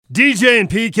DJ and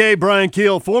PK, Bryan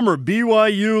Kehl, former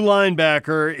BYU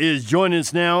linebacker, is joining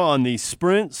us now on the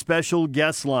Sprint special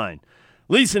guest line.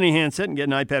 Lease any handset and get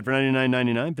an iPad for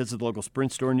 $99.99. Visit the local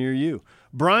Sprint store near you.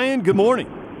 Bryan, good morning.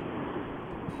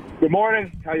 Good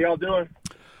morning. How y'all doing?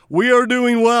 We are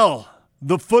doing well.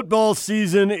 The football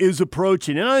season is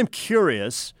approaching, and I'm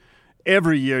curious.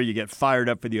 Every year you get fired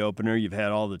up for the opener. You've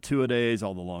had all the two-a-days,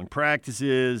 all the long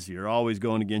practices. You're always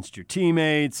going against your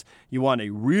teammates. You want a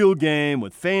real game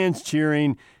with fans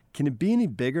cheering. Can it be any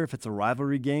bigger if it's a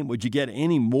rivalry game? Would you get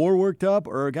any more worked up,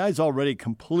 or are guys already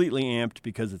completely amped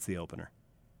because it's the opener?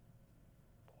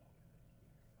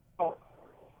 How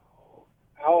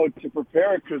to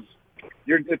prepare, because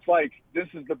it's like this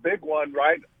is the big one,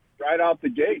 right out the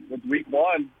gate with week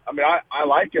one. I mean, I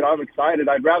like it. I'm excited.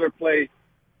 I'd rather play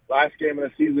last game of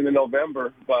the season in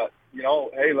November, but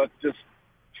hey, let's just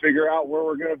figure out where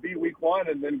we're going to be week one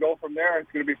and then go from there. It's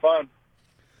going to be fun.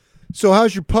 So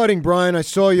how's your putting, Bryan? I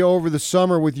saw you over the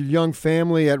summer with your young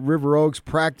family at River Oaks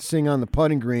practicing on the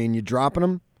putting green. You dropping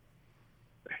them?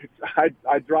 I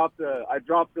dropped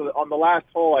on the last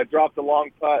hole. I dropped a long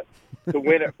putt to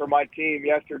win it for my team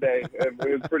yesterday, and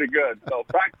it was pretty good. So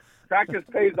practice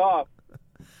pays off.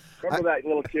 Remember that,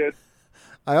 little kid.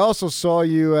 I also saw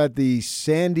you at the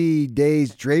Sandy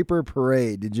Days Draper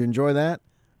Parade. Did you enjoy that?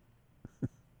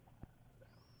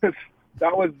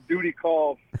 That was duty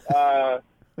call.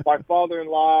 My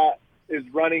father-in-law is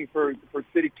running for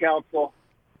city council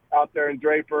out there in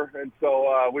Draper, and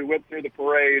so we went through the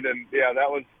parade, and yeah,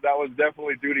 that was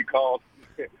definitely duty call.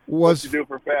 What to do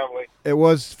for family. It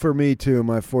was for me too.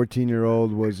 My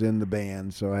 14-year-old was in the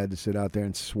band, so I had to sit out there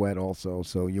and sweat also.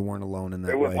 So you weren't alone in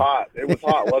that. It was way. hot. It was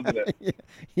hot, wasn't it?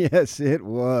 Yes, it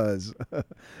was.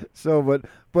 So,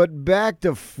 but back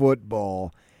to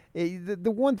football.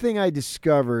 The one thing I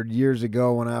discovered years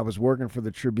ago when I was working for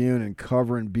the Tribune and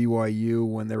covering BYU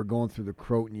when they were going through the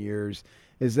Croton years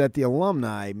is that the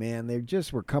alumni, man, they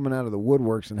just were coming out of the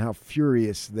woodworks and how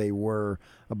furious they were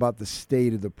about the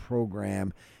state of the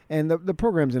program. And the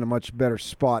program's in a much better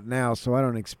spot now, so I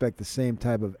don't expect the same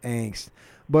type of angst.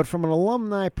 But from an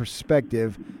alumni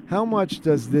perspective, how much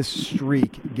does this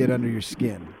streak get under your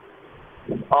skin?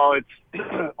 Oh,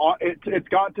 it's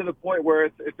gotten to the point where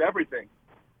it's everything.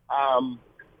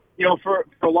 For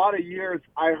a lot of years,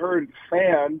 I heard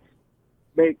fans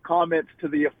make comments to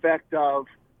the effect of,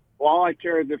 well, all I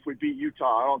care is if we beat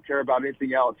Utah. I don't care about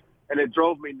anything else. And it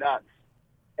drove me nuts.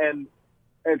 And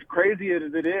as crazy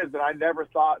as it is, and I never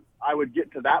thought I would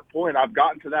get to that point, I've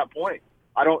gotten to that point.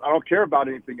 I don't care about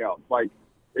anything else. Like,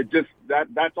 it just,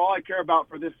 that's all I care about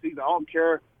for this season. I don't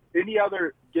care any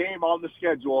other game on the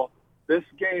schedule. This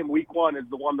game, week one, is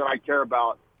the one that I care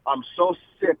about. I'm so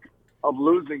sick of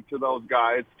losing to those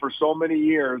guys for so many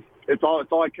years. It's all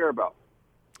I care about.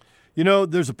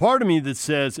 There's a part of me that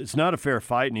says it's not a fair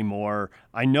fight anymore.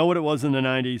 I know what it was in the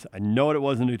 90s. I know what it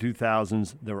was in the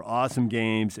 2000s. There were awesome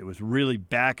games. It was really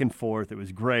back and forth. It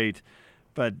was great.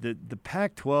 But the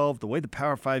Pac-12, the way the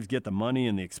Power Fives get the money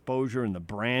and the exposure and the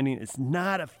branding, it's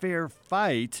not a fair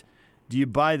fight. Do you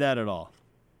buy that at all?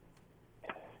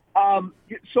 What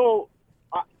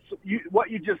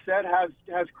you just said has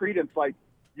credence. Like,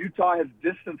 Utah has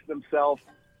distanced themselves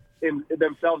in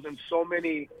so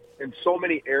many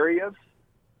areas,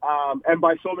 and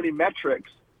by so many metrics,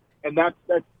 and that's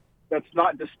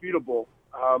not disputable.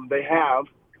 They have,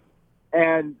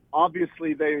 and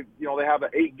obviously they have an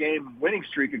 8-game winning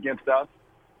streak against us,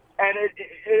 and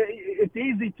it's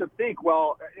easy to think.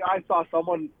 Well, I saw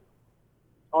someone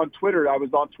on Twitter. I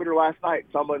was on Twitter last night.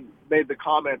 Someone made the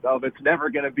comment of it's never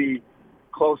going to be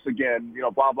close again.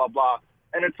 Blah blah blah.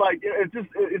 And it's like,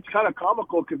 it's kind of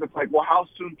comical because it's like, well, how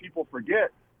soon people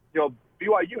forget.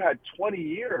 BYU had 20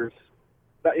 years,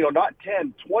 not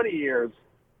 10, 20 years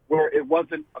where it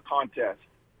wasn't a contest.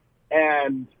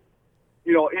 And,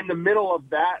 in the middle of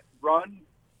that run,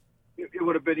 it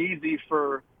would have been easy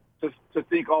to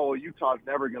think, oh, well, Utah's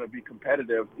never going to be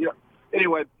competitive.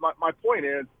 Anyway, my point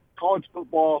is college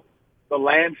football, the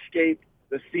landscape,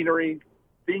 the scenery,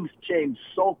 things change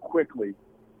so quickly.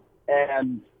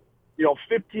 And,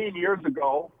 15 years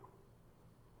ago,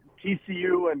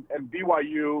 TCU and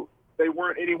BYU, they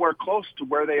weren't anywhere close to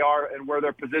where they are and where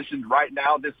they're positioned right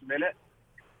now, this minute.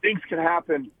 Things can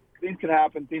happen. Things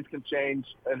can change,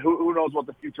 and who knows what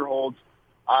the future holds.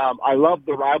 I love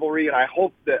the rivalry, and I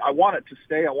want it to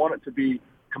stay. I want it to be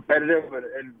competitive,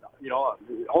 and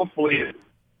hopefully.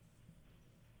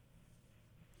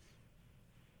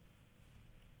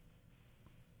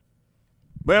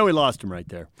 Well, we lost him right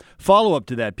there. Follow-up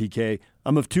to that, PK.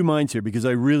 I'm of two minds here because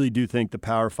I really do think the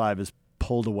Power Five has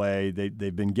pulled away.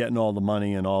 They've been getting all the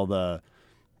money and all the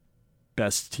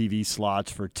best TV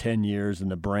slots for 10 years and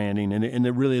the branding, and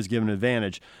it really has given an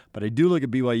advantage. But I do look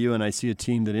at BYU and I see a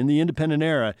team that in the independent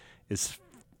era is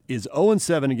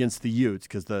 0-7 against the Utes,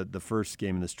 because the first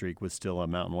game in the streak was still a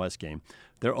Mountain West game.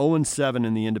 They're 0-7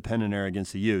 in the independent era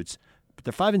against the Utes, but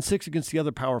they're 5-6 against the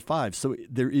other Power Fives. So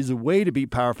there is a way to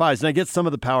beat Power Fives. And I get some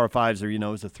of the Power Fives are, it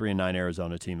was a 3-9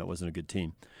 Arizona team that wasn't a good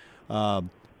team.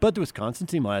 But the Wisconsin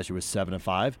team last year was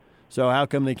 7-5. So how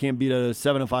come they can't beat a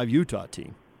 7-5 Utah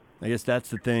team? I guess that's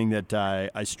the thing that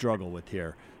I struggle with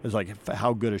here. It's like,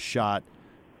 how good a shot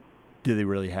do they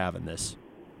really have in this?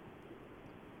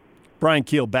 Bryan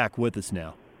Kehl back with us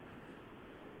now.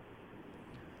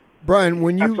 Brian,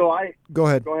 when you Go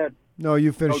ahead. No,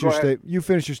 you finish your statement. You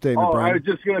finish your statement, Brian. I was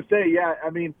just going to say, yeah.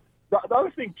 I mean, the other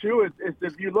thing too is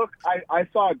if you look, I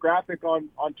saw a graphic on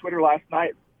Twitter last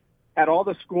night at all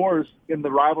the scores in the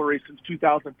rivalry since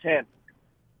 2010.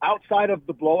 Outside of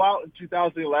the blowout in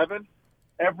 2011,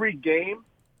 every game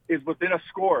is within a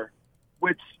score,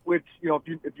 which if you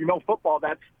know football,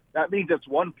 that means it's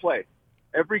one play.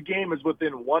 Every game is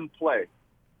within one play.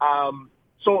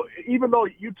 So even though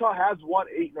Utah has won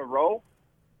 8 in a row,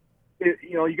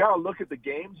 you got to look at the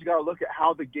games. You got to look at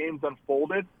how the games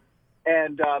unfolded.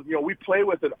 And, we play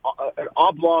with an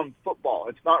oblong football.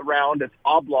 It's not round. It's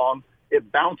oblong.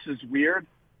 It bounces weird.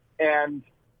 And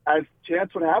as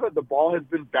chance would have it, the ball has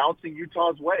been bouncing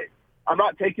Utah's way. I'm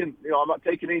not taking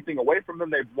anything away from them.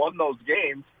 They've won those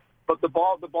games, but the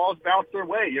ball's bounced their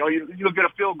way. You get a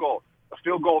field goal. A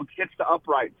field goal hits the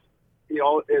uprights.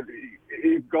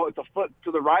 It's a foot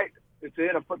to the right, it's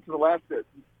in. A foot to the left, it's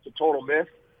a total miss.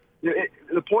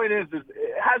 The point is it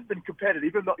has been competitive.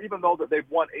 Even though that they've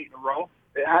won 8 in a row,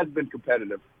 it has been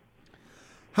competitive.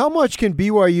 How much can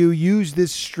BYU use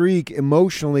this streak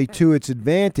emotionally to its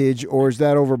advantage, or is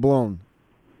that overblown?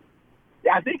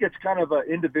 Yeah, I think it's kind of an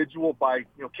individual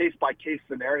case by case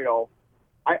scenario.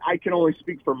 I can only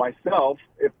speak for myself.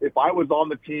 If I was on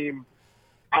the team,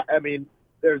 I mean,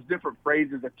 there's different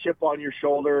phrases, a chip on your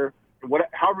shoulder,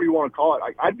 however you want to call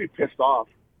it. I'd be pissed off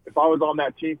if I was on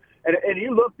that team. And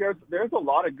you look, there's a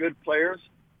lot of good players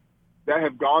that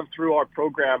have gone through our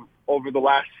program over the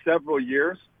last several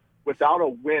years without a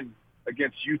win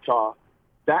against Utah.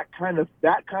 That kind of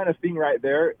thing right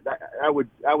there,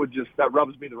 that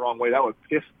rubs me the wrong way. That would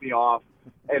piss me off.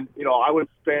 And I would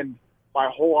spend my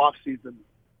whole off season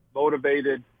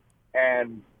motivated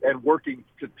and working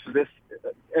to this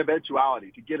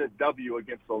eventuality, to get a W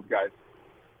against those guys.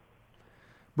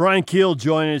 Bryan Kehl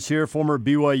joining us here, former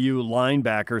BYU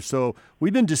linebacker. So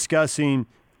we've been discussing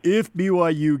if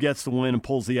BYU gets the win and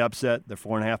pulls the upset, they're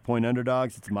 4.5-point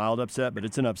underdogs. It's a mild upset, but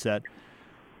it's an upset.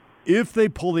 If they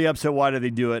pull the upset, why do they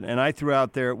do it? And I threw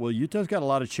out there, well, Utah's got a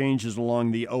lot of changes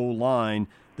along the O-line.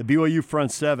 The BYU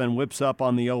front seven whips up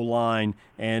on the O-line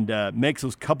and makes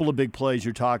those couple of big plays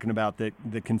you're talking about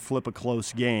that can flip a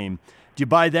close game. Do you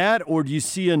buy that, or do you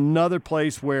see another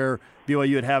place where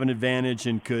BYU would have an advantage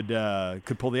and could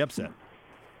pull the upset?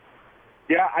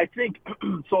 Yeah, I think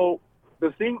so.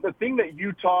 The thing that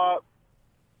Utah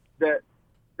that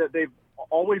they've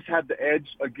always had the edge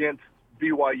against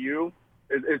BYU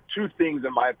is two things,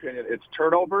 in my opinion. It's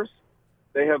turnovers.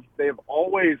 They have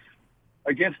always,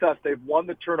 against us, they've won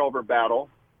the turnover battle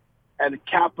and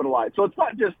capitalized. So it's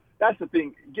not just, that's the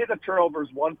thing. Getting a turnover is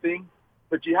one thing,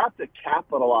 but you have to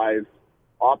capitalize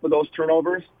off of those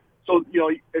turnovers. So,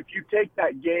 if you take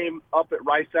that game up at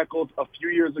Rice Eccles a few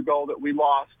years ago that we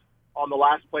lost on the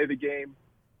last play of the game,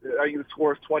 I think the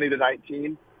score is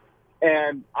 20-19.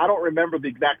 And I don't remember the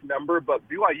exact number, but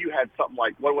BYU had something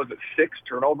like, 6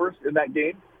 turnovers in that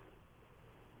game?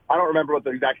 I don't remember what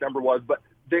the exact number was, but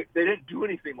they didn't do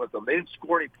anything with them. They didn't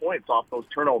score any points off those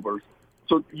turnovers.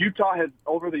 So Utah has,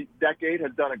 over the decade,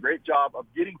 has done a great job of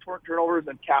getting turnovers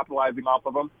and capitalizing off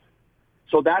of them.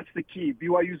 So that's the key.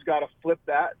 BYU's got to flip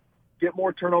that, get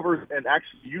more turnovers and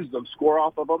actually use them, score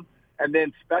off of them. And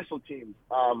then special teams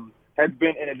has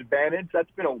been an advantage. That's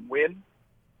been a win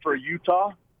for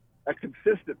Utah, a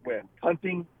consistent win,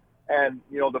 punting and,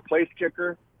 the place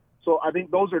kicker. So I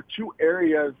think those are two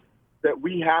areas that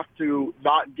we have to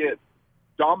not get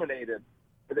dominated.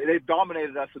 They've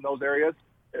dominated us in those areas.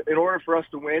 In order for us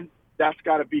to win, that's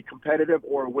got to be competitive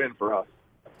or a win for us.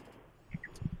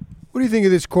 What do you think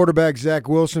of this quarterback, Zach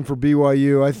Wilson, for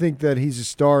BYU? I think that he's a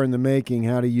star in the making.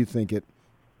 How do you think it?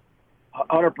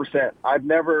 100%. I've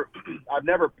never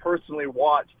personally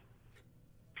watched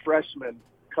freshmen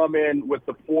come in with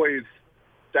the poise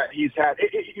that he's had.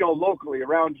 Locally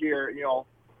around here,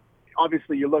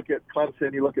 obviously you look at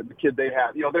Clemson, you look at the kid they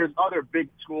have. There's other big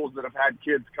schools that have had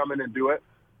kids come in and do it.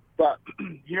 But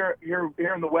here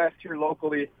in the West, here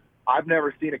locally, I've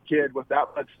never seen a kid with that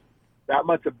much that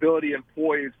much ability and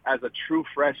poise as a true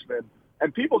freshman.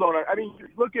 And people don't. I mean,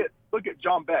 look at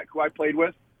John Beck, who I played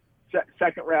with,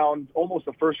 second round, almost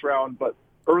the first round, but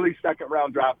early second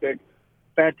round draft pick.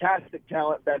 Fantastic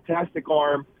talent, fantastic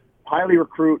arm, highly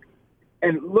recruit.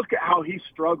 And look at how he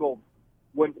struggled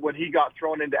when he got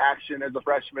thrown into action as a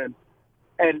freshman.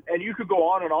 And you could go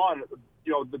on and on.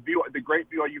 You know, the great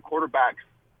BYU quarterbacks.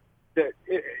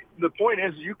 The point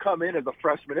is, you come in as a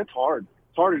freshman, it's hard.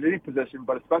 It's hard at any position,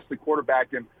 but especially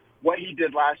quarterback. And what he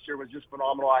did last year was just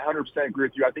phenomenal. I 100% agree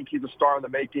with you. I think he's a star in the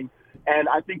making. And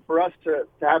I think for us to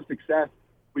have success,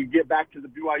 we get back to the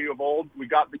BYU of old. We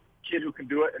got the kid who can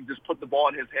do it and just put the ball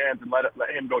in his hands and let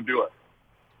him go do it.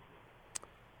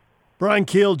 Bryan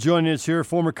Kehl joining us here,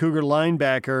 former Cougar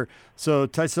linebacker. So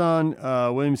Tyson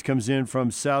Williams comes in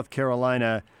from South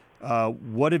Carolina.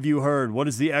 What have you heard? What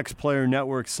does the X-Player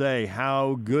Network say?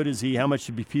 How good is he? How much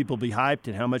should people be hyped,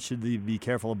 and how much should they be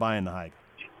careful of buying the hype?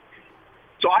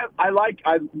 So I like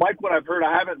what I've heard.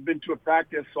 I haven't been to a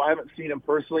practice, so I haven't seen him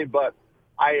personally, but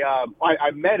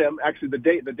I met him actually the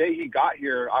day he got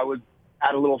here. I was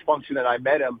at a little function and I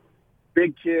met him.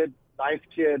 Big kid, nice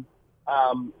kid,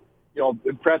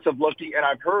 impressive looking, and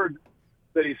I've heard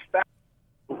that he's fat,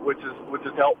 which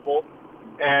is helpful.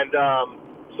 And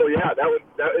so yeah, that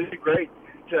would be great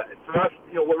for us.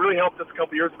 What really helped us a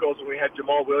couple years ago is when we had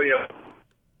Jamal Williams.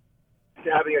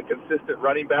 Having a consistent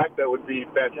running back, that would be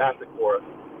fantastic for us.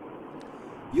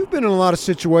 You've been in a lot of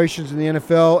situations in the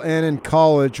NFL and in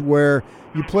college where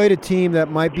you played a team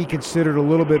that might be considered a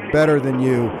little bit better than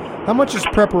you. How much does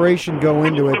preparation go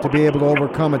into it to be able to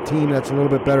overcome a team that's a little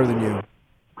bit better than you?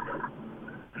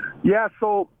 Yeah,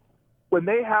 so when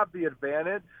they have the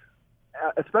advantage,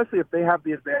 especially if they have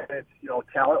the advantage,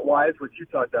 talent-wise, which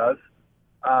Utah does,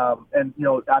 and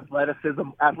athleticism,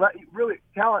 really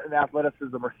talent and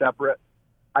athleticism are separate.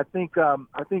 I think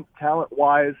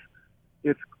talent-wise,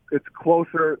 it's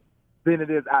closer than it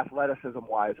is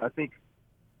athleticism-wise. I think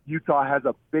Utah has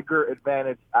a bigger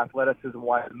advantage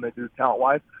athleticism-wise than they do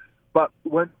talent-wise. But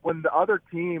when the other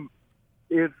team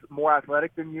is more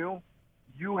athletic than you,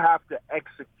 you have to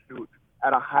execute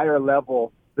at a higher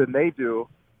level than they do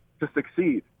to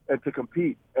succeed and to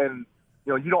compete. And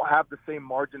you don't have the same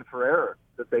margin for error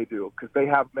that they do because they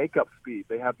have makeup speed,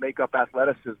 they have makeup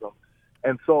athleticism.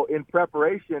 And so in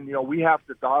preparation, we have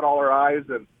to dot all our I's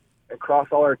and cross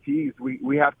all our T's.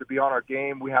 We have to be on our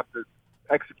game. We have to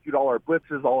execute all our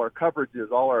blitzes, all our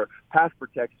coverages, all our pass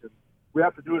protection. We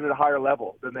have to do it at a higher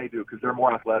level than they do because they're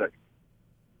more athletic.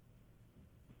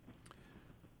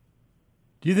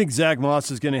 Do you think Zach Moss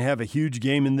is going to have a huge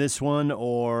game in this one,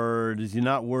 or does he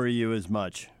not worry you as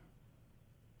much?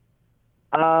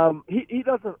 He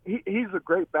doesn't. He's a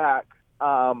great back.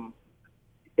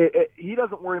 He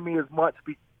doesn't worry me as much.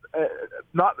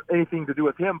 Not anything to do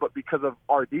with him, but because of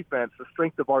our defense. The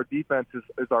strength of our defense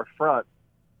is our front,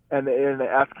 and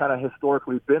that's kind of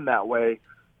historically been that way.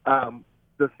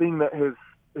 The thing that has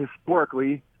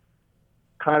historically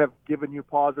kind of given you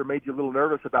pause or made you a little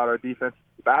nervous about our defense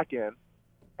is the back end.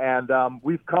 And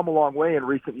we've come a long way in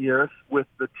recent years with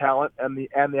the talent and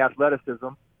the athleticism,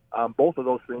 both of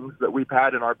those things that we've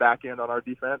had in our back end on our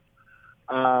defense.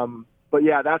 But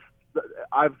yeah,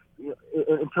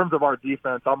 in terms of our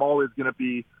defense, I'm always going to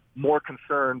be more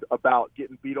concerned about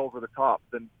getting beat over the top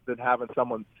than having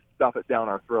someone stuff it down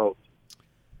our throats.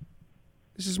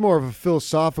 This is more of a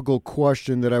philosophical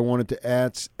question that I wanted to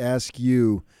ask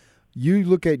you. You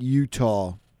look at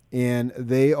Utah, and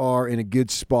they are in a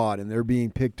good spot, and they're being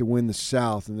picked to win the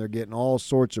South, and they're getting all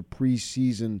sorts of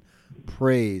preseason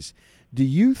praise. Do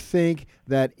you think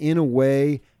that, in a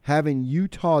way, having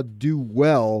Utah do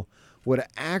well would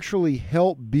actually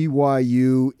help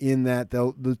BYU in that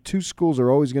the two schools are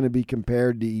always going to be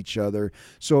compared to each other?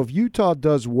 So if Utah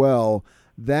does well,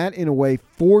 that, in a way,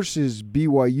 forces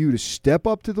BYU to step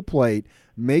up to the plate,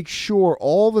 make sure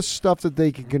all the stuff that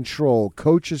they can control,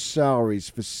 coaches' salaries,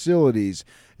 facilities,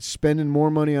 spending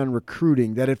more money on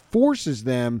recruiting, that it forces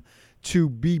them to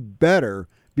be better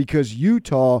because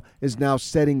Utah is now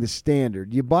setting the standard.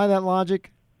 Do you buy that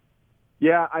logic?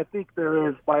 Yeah, I think there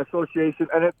is by association.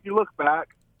 And if you look back,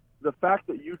 the fact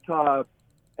that Utah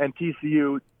and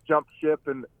TCU jumped ship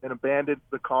and abandoned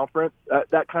the conference,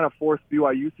 that kind of forced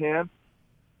BYU's hand.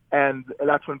 And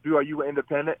that's when BYU went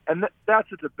independent. And that's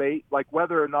a debate, like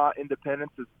whether or not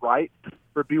independence is right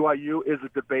for BYU is a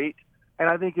debate. And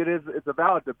I think it's a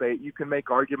valid debate. You can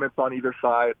make arguments on either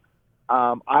side.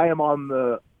 I am on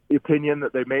the opinion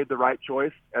that they made the right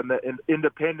choice, and that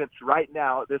independence right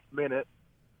now at this minute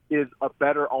is a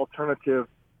better alternative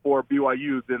for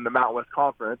BYU than the Mountain West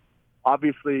Conference.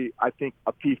 Obviously, I think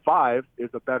a P5 is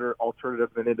a better alternative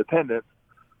than independence.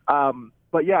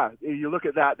 but yeah, you look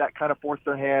at that kind of forced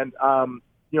their hand.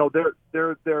 They're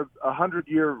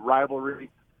 100-year rivalry.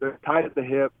 They're tied at the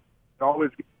hip. They're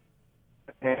always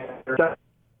something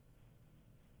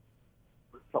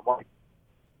like.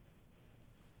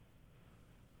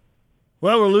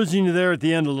 Well, we're losing you there at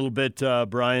the end a little bit,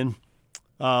 Bryan.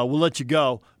 We'll let you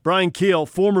go. Bryan Kehl,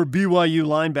 former BYU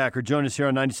linebacker, join us here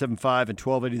on 97.5 and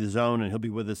 1280 The Zone, and he'll be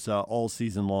with us all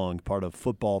season long, part of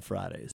Football Fridays.